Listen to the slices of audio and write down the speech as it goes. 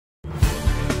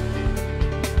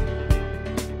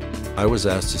I was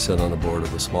asked to sit on the board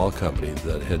of a small company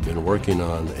that had been working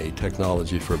on a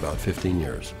technology for about 15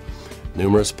 years.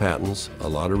 Numerous patents, a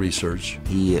lot of research.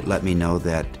 He let me know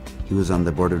that he was on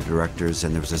the board of directors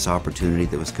and there was this opportunity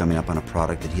that was coming up on a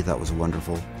product that he thought was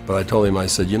wonderful. But I told him, I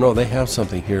said, you know, they have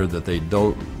something here that they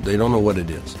don't know what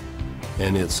it is.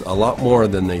 And it's a lot more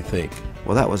than they think.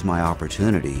 Well, that was my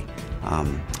opportunity.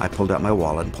 I pulled out my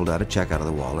wallet and pulled out a check out of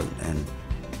the wallet and,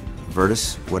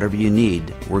 Virtus, whatever you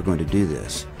need, we're going to do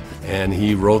this. And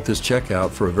he wrote this check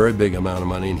out for a very big amount of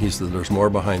money, and he said, there's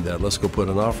more behind that, let's go put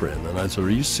an offer in. And I said,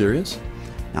 are you serious?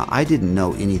 Now, I didn't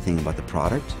know anything about the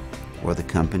product or the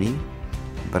company,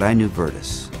 but I knew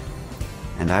Virtus,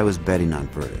 and I was betting on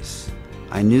Virtus.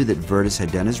 I knew that Virtus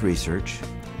had done his research.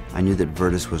 I knew that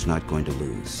Virtus was not going to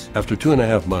lose. After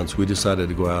 2.5 months, we decided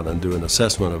to go out and do an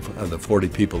assessment of the 40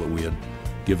 people that we had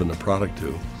given the product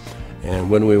to.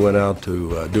 And when we went out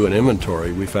to do an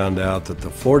inventory, we found out that the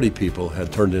 40 people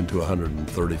had turned into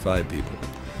 135 people.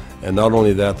 And not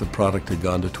only that, the product had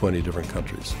gone to 20 different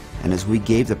countries. And as we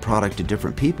gave the product to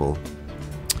different people,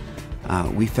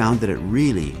 we found that it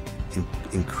really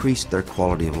increased their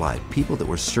quality of life. People that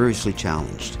were seriously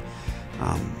challenged.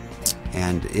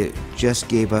 And it just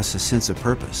gave us a sense of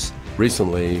purpose.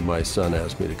 Recently, my son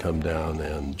asked me to come down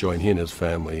and join he and his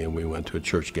family, and we went to a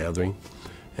church gathering.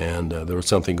 And there was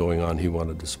something going on he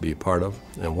wanted us to be a part of.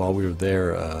 And while we were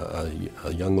there, a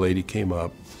young lady came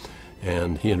up,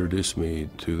 and he introduced me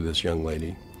to this young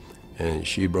lady, and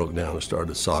she broke down and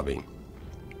started sobbing.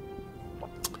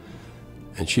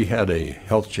 And she had a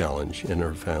health challenge in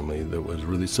her family that was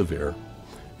really severe,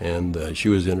 and she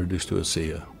was introduced to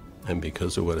ASEA. And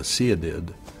because of what ASEA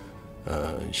did,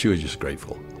 she was just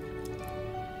grateful.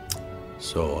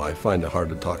 So I find it hard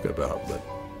to talk about, but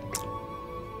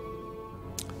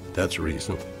that's the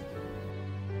reason.